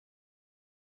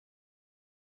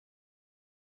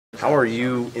How are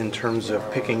you in terms of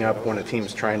picking up when a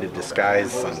team's trying to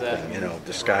disguise something,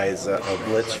 disguise a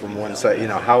blitz from one side?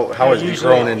 How have you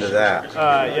grown into that?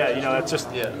 Yeah, that's just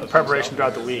preparation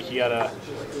throughout the week. You got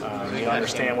to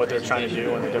understand what they're trying to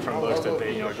do and the different looks that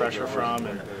they pressure from,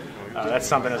 and that's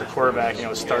something as a quarterback,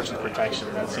 it starts with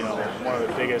protection. That's one of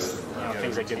the biggest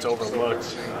things that gets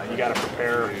overlooked. You got to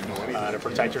prepare to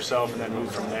protect yourself and then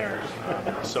move from there.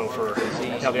 So for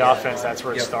the offense, that's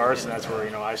where it starts, and that's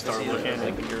where I start looking.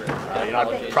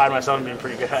 I pride myself in being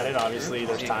pretty good at it. Obviously,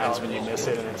 there's times when you miss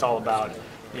it, and it's all about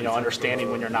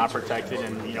understanding when you're not protected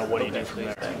and what do you do from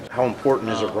there. How important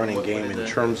is a running game in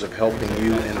terms of helping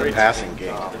you in the passing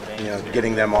game?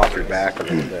 Getting them off your back a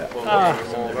little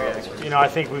bit. I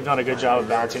think we've done a good job of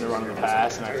balancing the run and the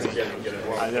pass, and I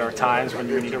think there are times when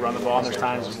you need to run the ball, and there's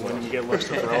times when you get looks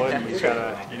to throw it, and we just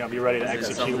gotta be ready to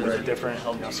execute with the different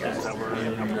schemes that we're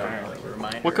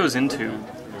preparing. What goes into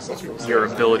your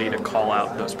ability to call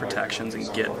out those protections and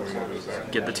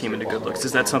get the team into good looks?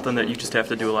 Is that something that you just have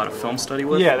to do a lot of film study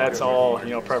with? Yeah, that's all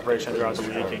preparation throughout the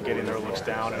week and getting their looks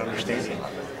down and understanding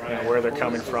where they're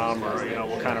coming from or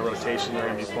what kind of rotation they're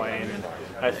going to be playing. And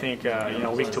I think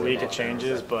week to week it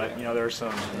changes, but there are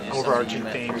some overarching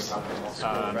themes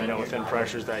within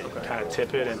pressures that kind of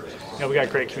tip it. And we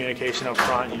got great communication up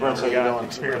front. We got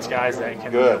experienced guys that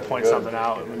can point something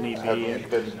out when need be,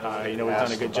 and we've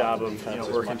done a good job of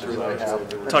working through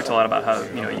those. We talked a lot about how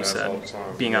you said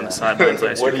being on the sidelines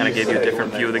last year kind of gave you a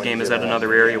different view of the game. Is that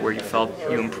another area where you felt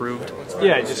you improved?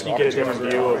 Yeah, just you get a different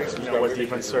view of what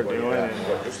defenses are doing,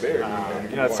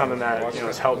 and it's something that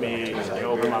has helped me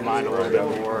open my mind a little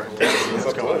bit more to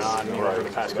what's going on over the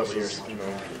past couple of years.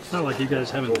 It's not like you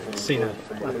guys haven't seen a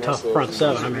tough front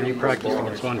seven. I mean, you practiced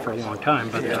against one for a long time,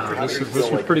 but this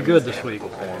was pretty good this week.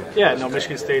 Yeah,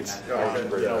 Michigan State's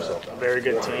a very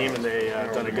good team, and they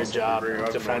done a good job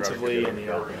defensively, and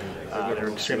they're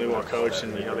extremely well coached,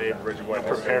 and they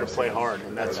prepare to play hard,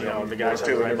 and that's the guys have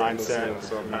the right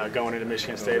mindset going into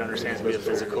Michigan State. Understands to be a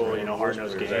physical,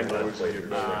 hard-nosed game, but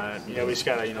we just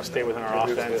got to stay within our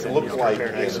offense and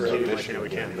prepare to execute like we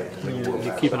can.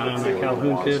 You keep an eye on that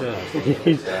Calhoun kid.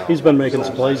 He's been making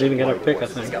some plays, even got a pick, I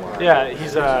think. Yeah,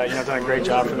 he's done a great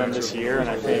job for them this year, and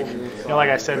I think like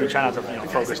I said, we try not to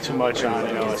focus too much on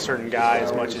a certain guy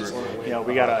as much as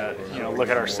we got to look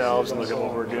at ourselves and look at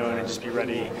what we're doing and just be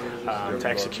ready to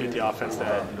execute the offense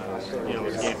that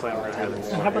was the game plan we're going to have.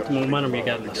 And how about the momentum you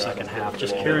got in the second half?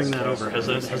 Just carrying that over, has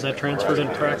that transferred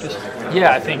into practice?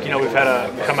 Yeah, I think we've had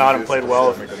to come out and played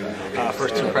well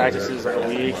first two practices of the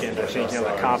week, and I think the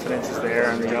confidence is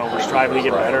there, and we're striving to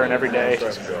get better, and every day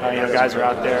guys are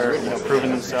out there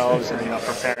proving themselves and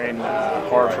preparing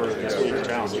hard for this week's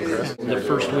challenge. The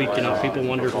first week, people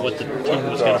wondered what the team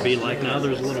was going to be like. Now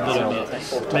there's a little bit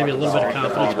of maybe a little bit of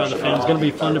confidence by the fans. It's going to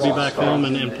be fun to be back home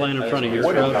and playing in front of your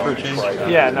crowd for a change.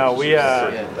 Yeah, no, we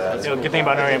good thing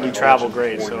about Notre Dame, we travel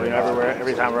great, so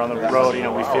every time we're on the road,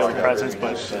 we feel the presence,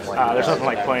 but there's nothing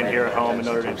like playing here at home in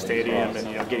Notre Dame Stadium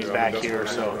and getting back here.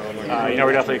 So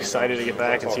we're definitely excited to get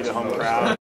back and see the home crowd.